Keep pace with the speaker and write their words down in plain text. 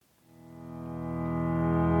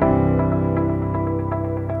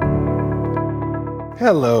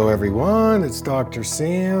Hello everyone, it's Dr.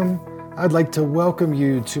 Sam. I'd like to welcome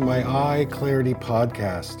you to my Eye Clarity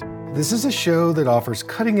podcast. This is a show that offers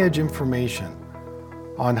cutting-edge information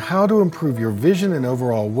on how to improve your vision and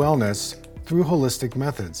overall wellness through holistic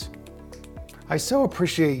methods. I so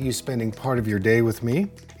appreciate you spending part of your day with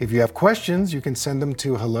me. If you have questions, you can send them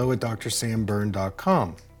to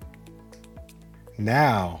hello@drsambyrne.com.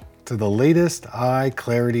 Now, to the latest Eye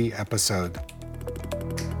Clarity episode.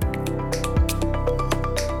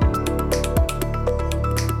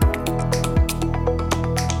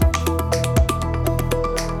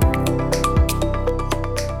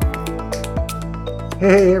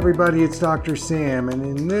 Hey everybody, it's Dr. Sam, and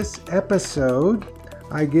in this episode,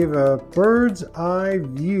 I give a bird's eye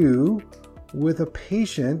view with a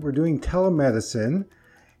patient. We're doing telemedicine,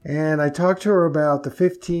 and I talked to her about the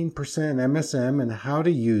 15% MSM and how to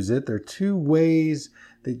use it. There are two ways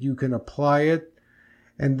that you can apply it.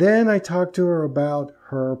 And then I talked to her about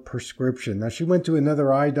her prescription. Now, she went to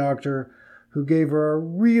another eye doctor who gave her a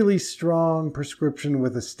really strong prescription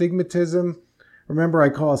with astigmatism. Remember, I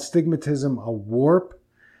call astigmatism a warp.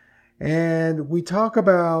 And we talk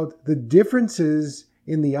about the differences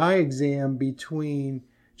in the eye exam between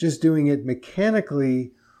just doing it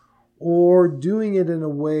mechanically or doing it in a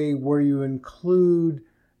way where you include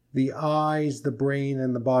the eyes, the brain,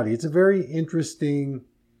 and the body. It's a very interesting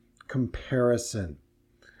comparison.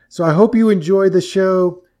 So I hope you enjoy the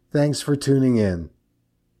show. Thanks for tuning in.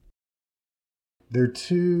 There are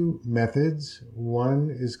two methods. One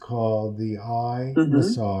is called the eye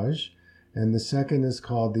massage, and the second is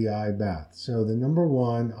called the eye bath. So the number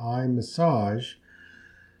one, eye massage,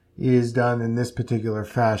 is done in this particular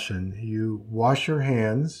fashion. You wash your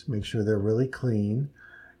hands, make sure they're really clean.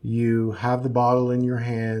 You have the bottle in your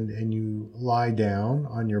hand and you lie down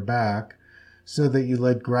on your back so that you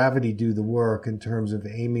let gravity do the work in terms of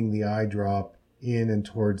aiming the eye drop in and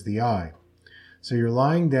towards the eye. So you're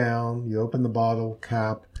lying down, you open the bottle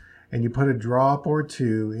cap, and you put a drop or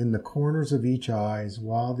two in the corners of each eye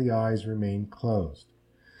while the eyes remain closed.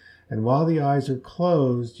 And while the eyes are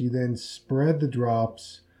closed, you then spread the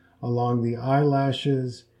drops along the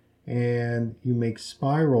eyelashes and you make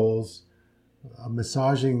spirals,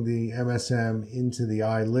 massaging the MSM into the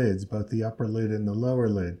eyelids, both the upper lid and the lower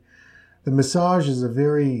lid. The massage is a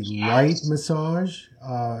very light massage,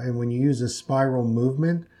 and when you use a spiral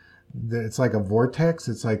movement, it's like a vortex,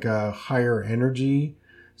 it's like a higher energy.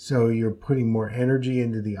 So you're putting more energy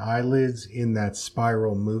into the eyelids in that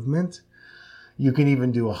spiral movement. You can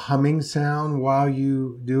even do a humming sound while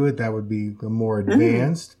you do it. That would be more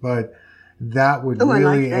advanced, but that would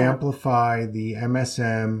really amplify the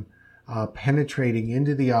MSM penetrating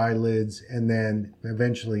into the eyelids and then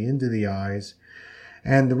eventually into the eyes.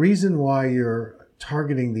 And the reason why you're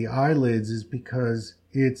targeting the eyelids is because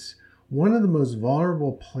it's one of the most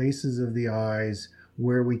vulnerable places of the eyes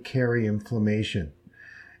where we carry inflammation.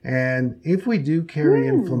 And if we do carry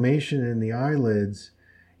inflammation in the eyelids,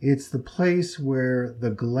 it's the place where the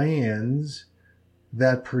glands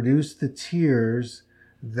that produce the tears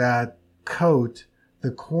that coat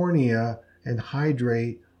the cornea and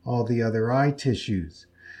hydrate all the other eye tissues.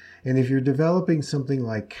 And if you're developing something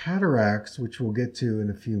like cataracts, which we'll get to in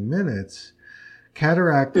a few minutes,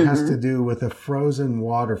 cataract has to do with a frozen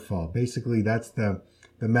waterfall. Basically, that's the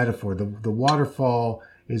metaphor. The waterfall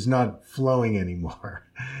is not flowing anymore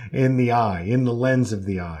in the eye, in the lens of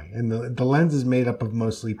the eye. And the lens is made up of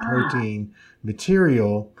mostly protein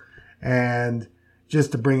material. And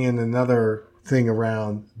just to bring in another thing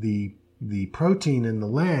around the protein in the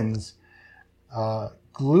lens,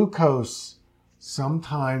 glucose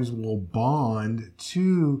sometimes will bond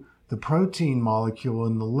to the protein molecule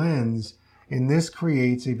in the lens, and this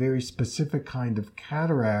creates a very specific kind of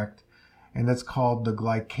cataract, and that's called the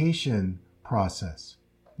glycation process.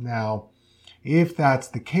 Now, if that's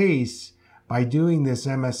the case, by doing this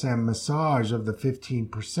MSM massage of the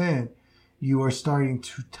 15%, you are starting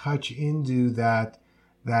to touch into that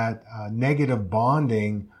negative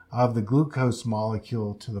bonding of the glucose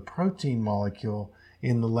molecule to the protein molecule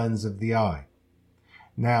in the lens of the eye.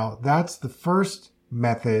 Now, that's the first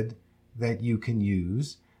method that you can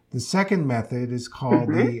use. The second method is called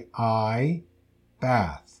the eye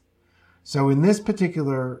bath. So in this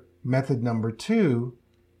particular method number 2,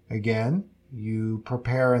 again, you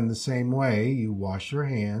prepare in the same way. You wash your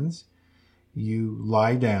hands, you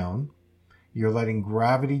lie down, you're letting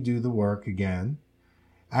gravity do the work again.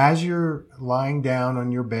 As you're lying down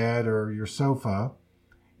on your bed or your sofa,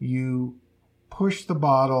 you push the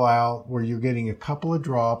bottle out where you're getting a couple of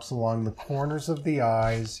drops along the corners of the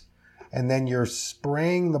eyes, and then you're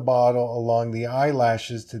spraying the bottle along the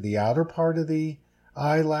eyelashes to the outer part of the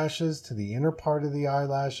eyelashes to the inner part of the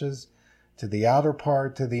eyelashes to the outer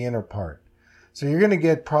part to the inner part. So you're going to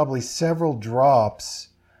get probably several drops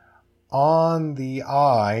on the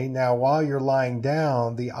eye. Now, while you're lying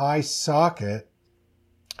down, the eye socket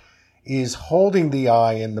is holding the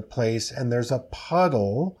eye in the place, and there's a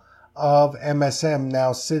puddle of MSM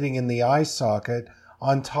now sitting in the eye socket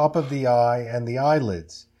on top of the eye and the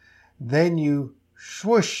eyelids. Then you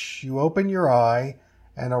swoosh, you open your eye,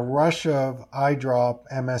 and a rush of eye drop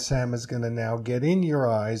MSM is going to now get in your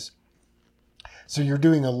eyes. So you're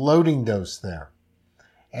doing a loading dose there.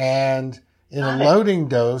 And in a loading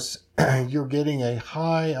dose, you're getting a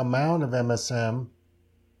high amount of MSM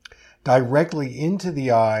directly into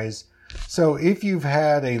the eyes. So if you've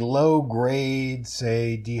had a low grade,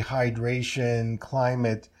 say, dehydration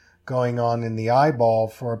climate going on in the eyeball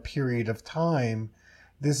for a period of time,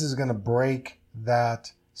 this is going to break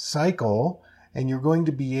that cycle, and you're going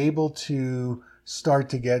to be able to start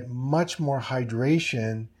to get much more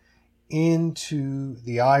hydration into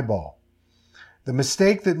the eyeball. The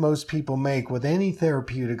mistake that most people make with any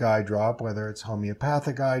therapeutic eye drop, whether it's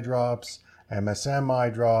homeopathic eye drops, MSM eye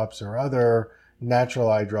drops, or other natural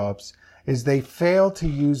eye drops, is they fail to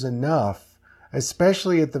use enough,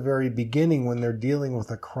 especially at the very beginning when they're dealing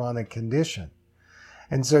with a chronic condition.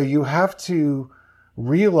 And so you have to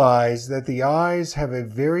realize that the eyes have a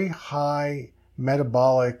very high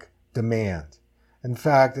metabolic demand. In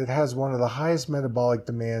fact, it has one of the highest metabolic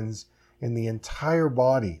demands in the entire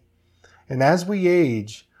body. And as we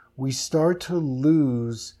age, we start to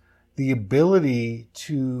lose the ability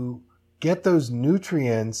to get those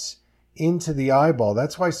nutrients into the eyeball.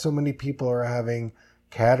 That's why so many people are having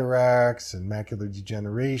cataracts and macular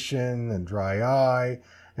degeneration and dry eye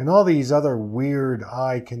and all these other weird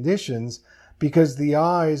eye conditions, because the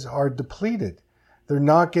eyes are depleted. They're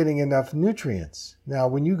not getting enough nutrients. Now,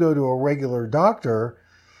 when you go to a regular doctor,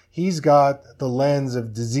 he's got the lens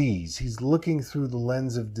of disease. He's looking through the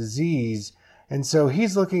lens of disease. And so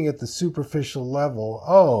he's looking at the superficial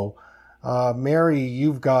level. Mary,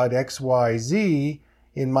 you've got XYZ.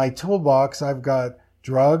 In my toolbox, I've got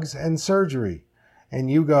drugs and surgery.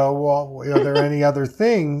 And you go, well, are there any other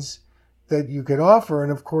things that you could offer?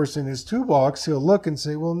 And of course, in his toolbox, he'll look and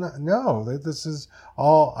say, well, no, this is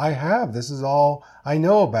all I have. This is all I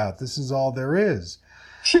know about. This is all there is.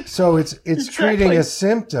 So it's Exactly. treating a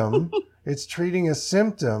symptom. It's treating a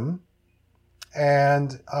symptom.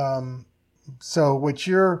 And so what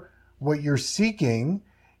you're seeking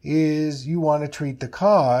is, you want to treat the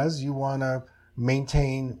cause. You want to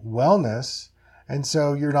maintain wellness. And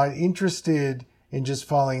so you're not interested in just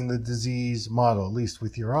following the disease model, at least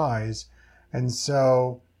with your eyes. And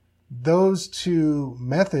so those two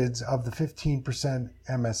methods of the 15%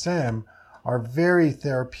 MSM are very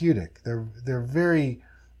therapeutic. They're very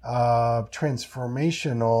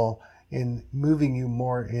transformational in moving you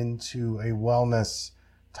more into a wellness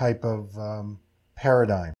type of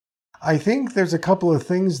paradigm. I think there's a couple of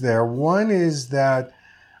things there. One is that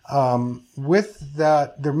with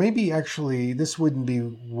that, there may be actually, this wouldn't be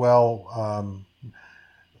well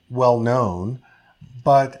known,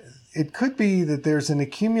 but it could be that there's an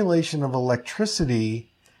accumulation of electricity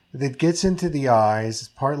that gets into the eyes,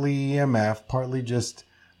 partly EMF, partly just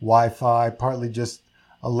Wi-Fi, partly just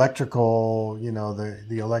electrical,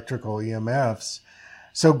 the electrical EMFs.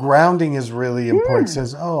 So grounding is really important. It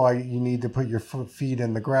says, you need to put your feet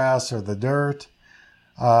in the grass or the dirt,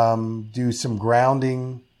 do some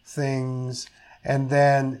grounding things, and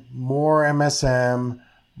then more MSM,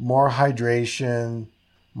 more hydration,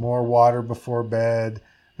 more water before bed,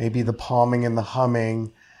 maybe the palming and the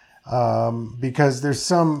humming, because there's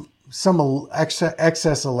some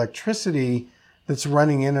excess electricity that's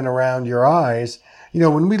running in and around your eyes.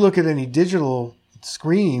 When we look at any digital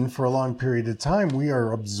screen for a long period of time, we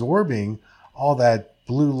are absorbing all that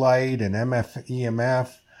blue light and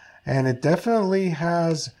EMF, and it definitely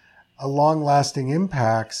has a long-lasting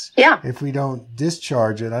impacts if we don't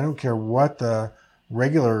discharge it. I don't care what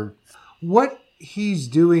what he's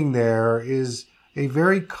doing there is a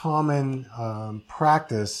very common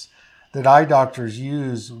practice that eye doctors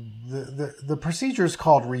use. The procedure is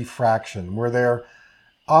called refraction, where they're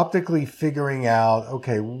optically figuring out,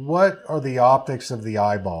 okay, what are the optics of the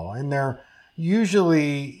eyeball? And they're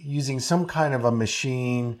usually using some kind of a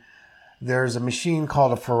machine. There's a machine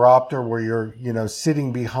called a phoropter where you're,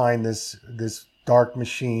 sitting behind this dark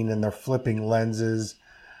machine, and they're flipping lenses.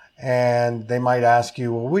 And they might ask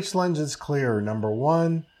you, well, which lens is clearer, number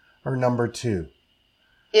 1 or number 2?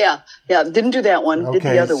 Yeah. Didn't do that one. Okay, did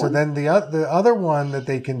the other one. So then the other one that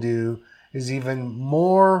they can do is even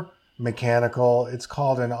more mechanical. It's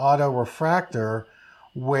called an autorefractor,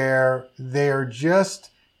 where they're just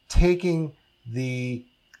taking the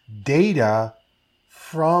data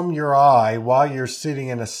from your eye while you're sitting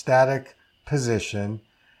in a static position.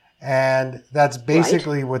 And that's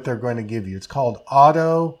basically what they're going to give you. It's called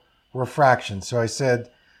auto refraction. So I said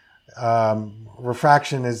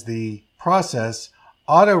refraction is the process.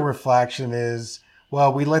 Auto refraction is,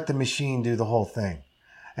 well, we let the machine do the whole thing.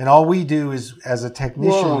 And all we do is, as a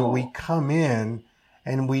technician, we come in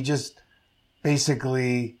and we just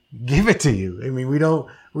basically give it to you. I mean, we don't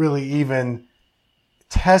really even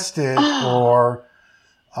test it or,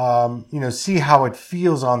 see how it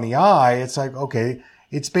feels on the eye. It's like, okay,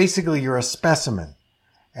 it's basically you're a specimen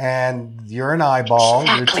and you're an eyeball,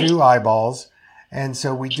 you're two eyeballs. And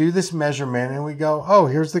so we do this measurement and we go, oh,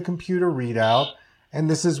 here's the computer readout and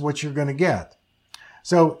this is what you're going to get.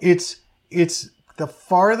 So it's the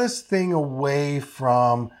farthest thing away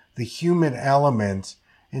from the human element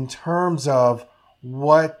in terms of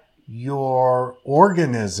what your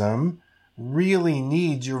organism really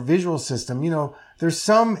needs, your visual system. There's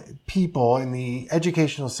some people in the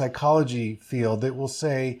educational psychology field that will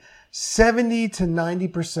say 70 to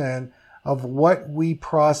 90% of what we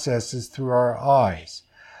process is through our eyes.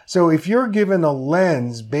 So if you're given a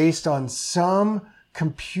lens based on some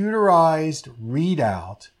computerized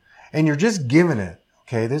readout and you're just given it,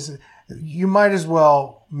 okay, you might as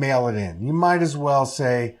well mail it in. You might as well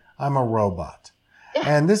say, I'm a robot. Yeah.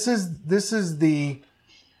 And this is the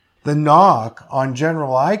knock on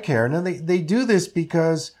general eye care. Now they do this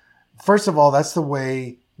because, first of all, that's the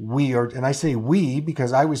way we are. And I say we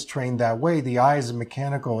because I was trained that way. The eye is a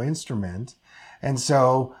mechanical instrument. And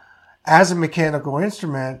so as a mechanical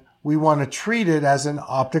instrument, we want to treat it as an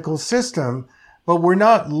optical system, but we're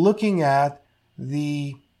not looking at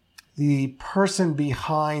the person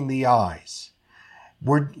behind the eyes.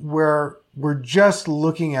 We're just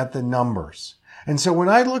looking at the numbers. And so when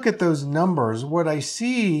I look at those numbers, what I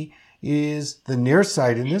see is the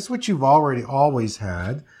nearsightedness, which you've already always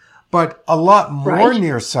had, but a lot more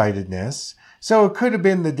nearsightedness. So it could have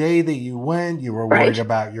been the day that you went, you were worried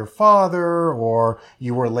about your father, or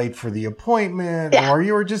you were late for the appointment, or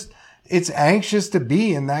you were just, it's anxious to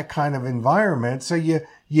be in that kind of environment. So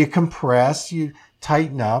you compress, you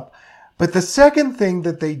tighten up. But the second thing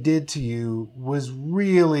that they did to you was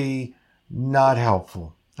really not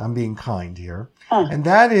helpful. I'm being kind here. And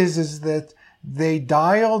that is that they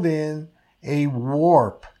dialed in a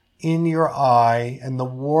warp in your eye, and the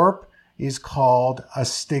warp is called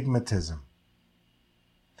astigmatism.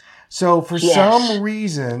 So for some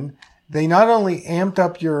reason, they not only amped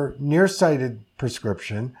up your nearsighted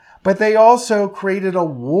prescription, but they also created a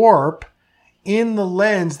warp in the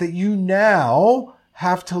lens that you now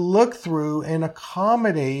have to look through and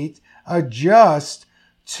accommodate, adjust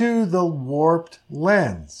to the warped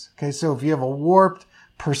lens. Okay, so if you have a warped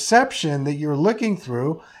perception that you're looking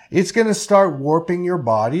through, it's going to start warping your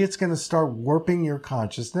body. It's going to start warping your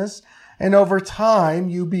consciousness. And over time,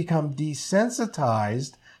 you become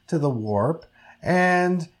desensitized to the warp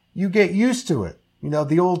and you get used to it.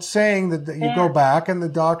 The old saying that you go back and the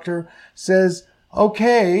doctor says,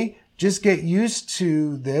 okay, just get used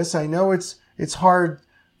to this. I know it's hard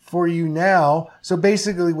for you now. So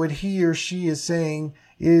basically what he or she is saying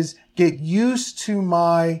is get used to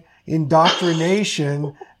my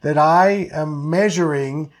indoctrination that I am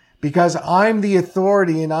measuring because I'm the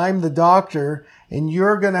authority and I'm the doctor and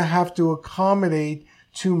you're going to have to accommodate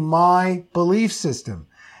to my belief system.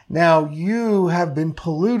 Now you have been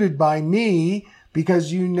polluted by me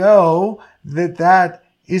because you know that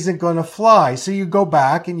isn't going to fly. So you go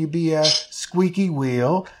back and you be a squeaky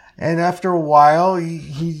wheel. And after a while,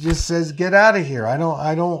 he just says, get out of here. I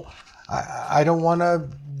don't want to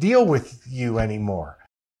deal with you anymore.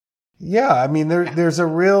 Yeah. I mean, there's a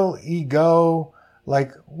real ego,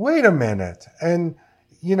 like, wait a minute. And,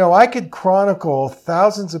 I could chronicle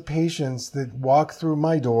thousands of patients that walk through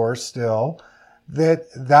my door still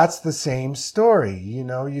that's the same story.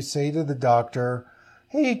 You say to the doctor,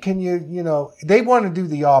 hey, can you, they want to do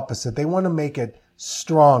the opposite. They want to make it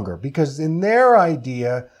stronger because in their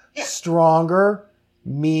idea, stronger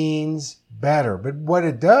means better. But what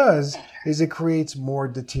it does is it creates more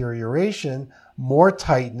deterioration, more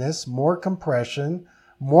tightness, more compression,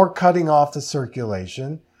 more cutting off the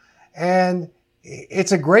circulation. And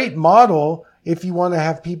it's a great model if you want to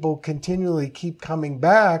have people continually keep coming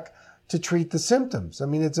back to treat the symptoms. I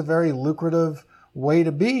mean, it's a very lucrative way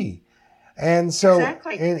to be. And so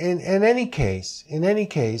in any case,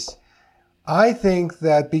 I think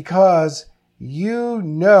that because you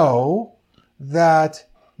know that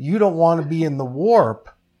you don't want to be in the warp,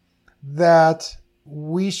 that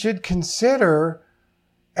we should consider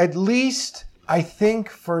at least I think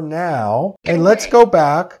for now, and let's go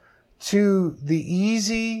back to the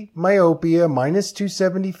easy myopia, minus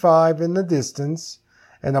 275 in the distance,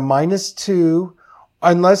 and a minus 2,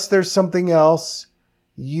 unless there's something else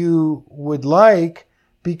you would like,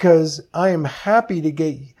 because I am happy to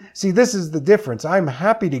get, see, this is the difference. I'm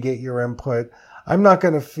happy to get your input. I'm not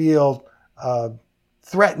going to feel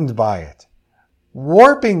threatened by it.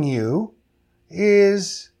 Warping you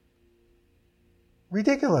is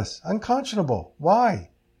ridiculous, unconscionable.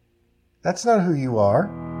 Why? That's not who you are.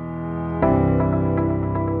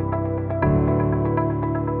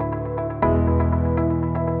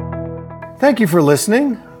 Thank you for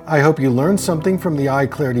listening. I hope you learned something from the Eye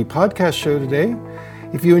Clarity podcast show today.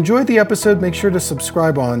 If you enjoyed the episode, make sure to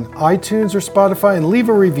subscribe on iTunes or Spotify and leave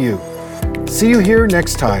a review. See you here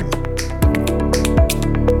next time.